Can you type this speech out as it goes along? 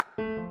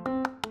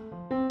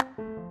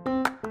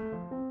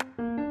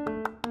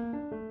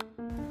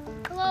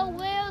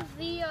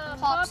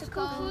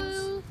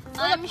popsicle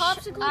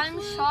crew.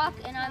 I'm Shock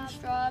and I'm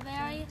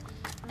Strawberry,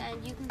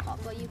 and you can call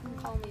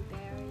me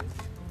Berry.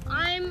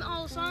 I'm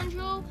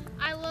Alessandro.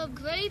 I love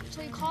grape,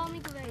 so you call me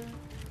Grape.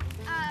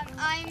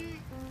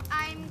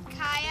 I'm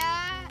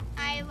Kaya.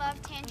 I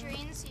love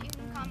tangerines, so you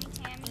can call me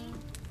Tammy.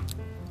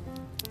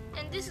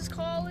 And this is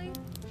Carly.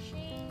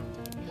 She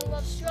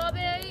loves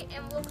Strawberry,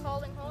 and we're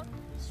calling her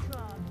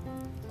Straw.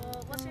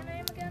 What's your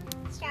name again?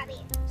 Strawberry.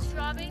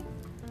 Strawberry?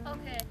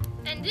 Okay.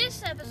 And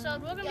this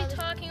episode, we're going to be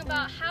talking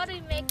about how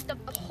to make the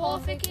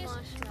perfectest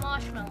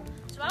marshmallow.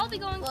 So I'll be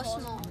going For first.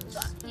 smalls. So,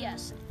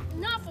 yes.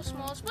 Not for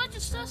smalls, but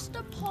just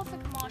the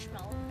perfect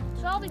marshmallow.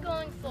 So I'll be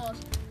going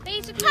first.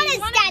 Basically, How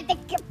does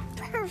that get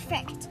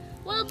perfect?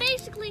 well,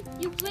 basically,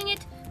 you bring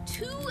it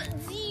to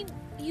the...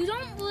 You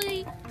don't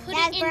really put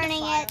That's it in burning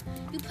the fire. it.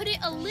 You put it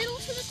a little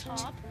to the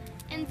top,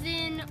 and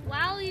then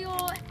while you're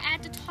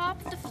at the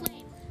top of the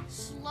flame,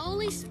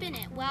 slowly spin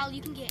it while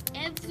you can get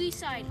every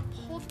side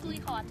perfectly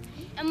hot.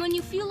 And when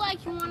you feel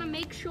like you want to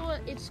make sure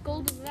it's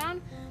golden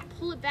brown,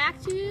 pull it back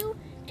to you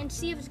and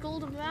see if it's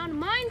golden brown.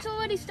 Mine's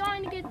already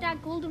starting to get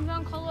that golden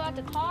brown color at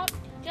the top,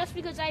 just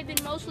because I've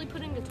been mostly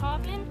putting the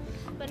top in.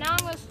 But now I'm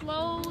going to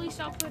slowly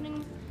start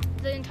putting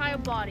the entire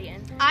body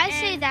in. I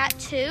say that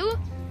too,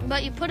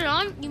 but you put it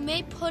on. You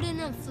may put it in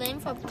a flame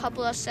for a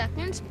couple of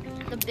seconds,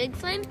 the big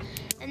flame,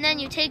 and then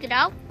you take it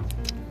out,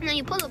 and then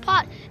you pull the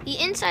pot. The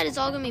inside is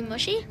all going to be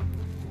mushy,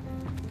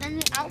 and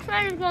the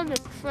outside is going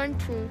to be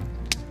crunchy.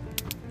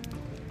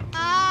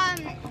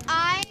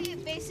 I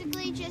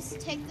basically just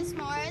take the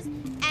s'mores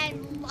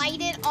and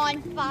light it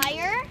on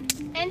fire.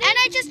 And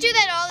I just do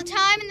that all the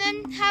time and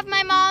then have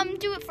my mom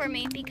do it for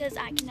me because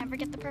I can never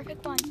get the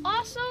perfect one.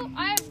 Also,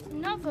 I have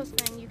another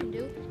thing you can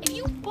do. If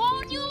you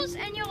burn yours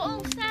and you're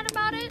all sad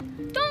about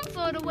it, don't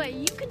throw it away.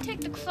 You can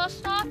take the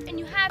crust off and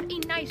you have a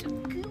nice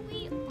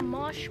gooey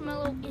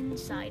marshmallow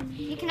inside.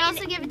 You can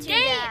also give it to your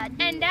dad.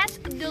 And that's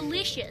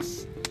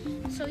delicious.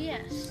 So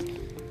yes.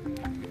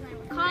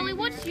 Carly,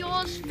 what's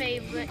yours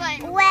favorite?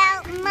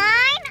 Well,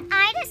 mine,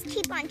 I just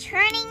keep on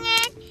turning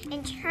it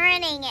and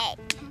turning it.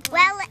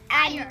 Well,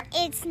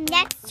 it's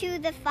next to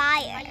the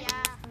fire.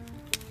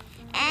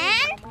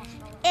 And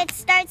it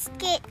starts to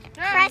get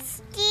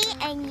crusty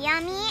and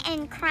yummy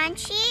and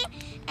crunchy,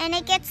 and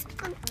it get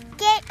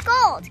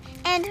gold.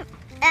 And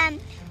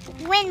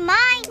when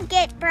mine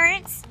get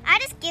burnt, I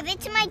just give it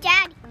to my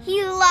dad.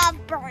 He loves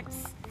burnt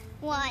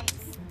ones.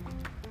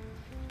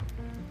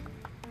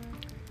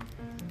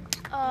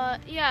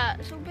 Yeah,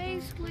 so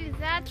basically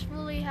that's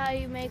really how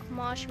you make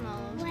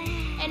marshmallows.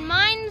 And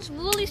mine's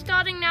really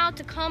starting now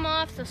to come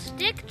off the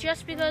stick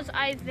just because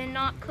I've been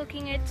not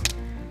cooking it.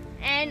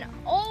 And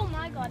oh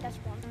my god, that's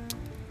fun.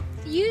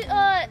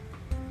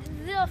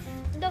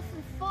 The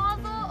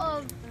father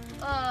of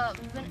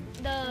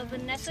the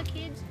Vanessa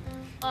kids,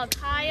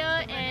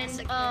 Kaya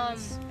and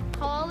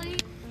Carly,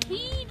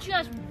 he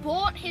just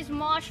bought his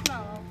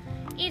marshmallow.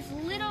 It's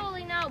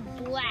literally now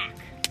black.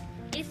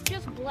 It's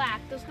just black.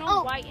 There's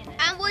no white in it.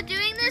 And we're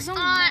doing this we're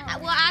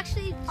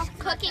actually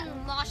cooking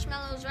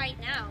marshmallows right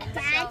now.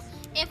 So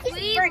if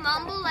we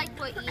mumble like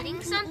we're eating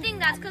something,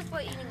 that's because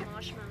we're eating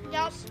marshmallows.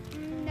 Yep.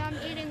 I'm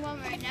eating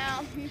one right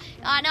now.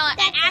 I know,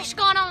 an ash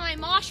got on my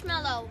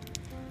marshmallow.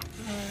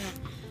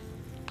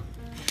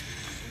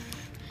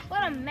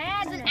 What a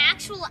madness. There's an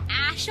actual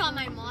ash on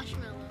my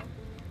marshmallow.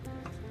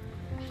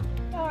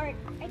 Darn,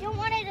 I don't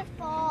want it to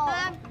fall.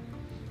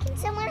 Can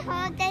someone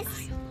hold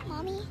this,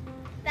 Mommy?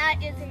 That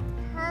is a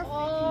perfect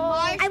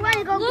I want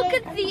to go Look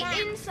get at the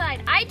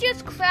inside. I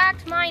just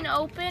cracked mine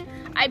open.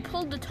 I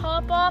pulled the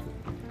top off.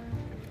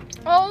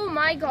 Oh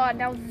my god,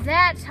 now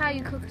that's how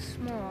you cook a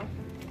s'more.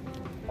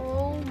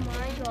 Oh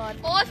my god.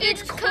 Or if you're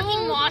It's just cold.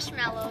 cooking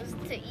marshmallows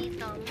to eat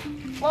them.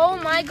 Oh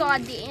my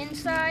god, the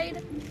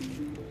inside.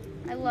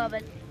 I love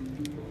it.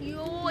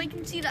 Yo, I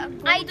can see that.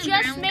 I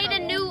just made a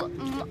new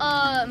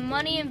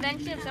money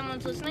invention if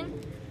someone's listening.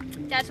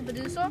 That's a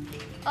producer.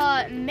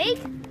 Make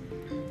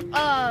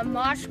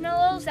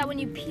marshmallows that when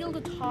you peel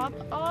the top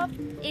off,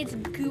 it's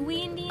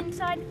gooey in the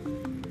inside.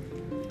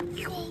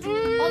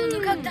 Oh,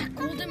 look at that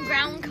golden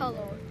brown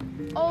color.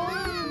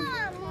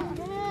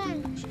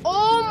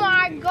 Oh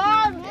my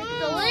god, it's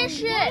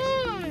delicious.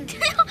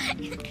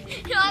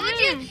 How would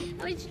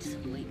you just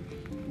wait?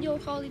 Yo,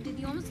 Holly, did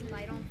you almost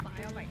light on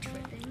fire by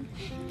tripping?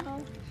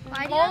 Oh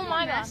my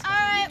god. All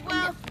right,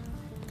 well,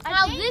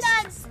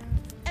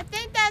 I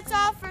think that's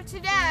all for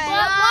today.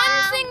 But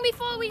one thing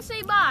before we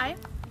say bye.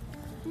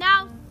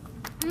 Now,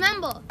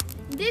 remember,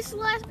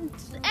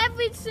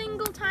 every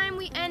single time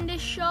we end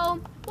this show,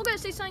 we're gonna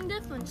say something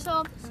different.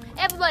 So,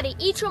 everybody,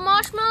 eat your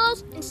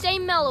marshmallows and stay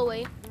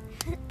mellowy.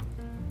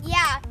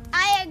 Yeah,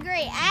 I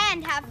agree,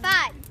 and have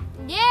fun.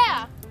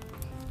 Yeah.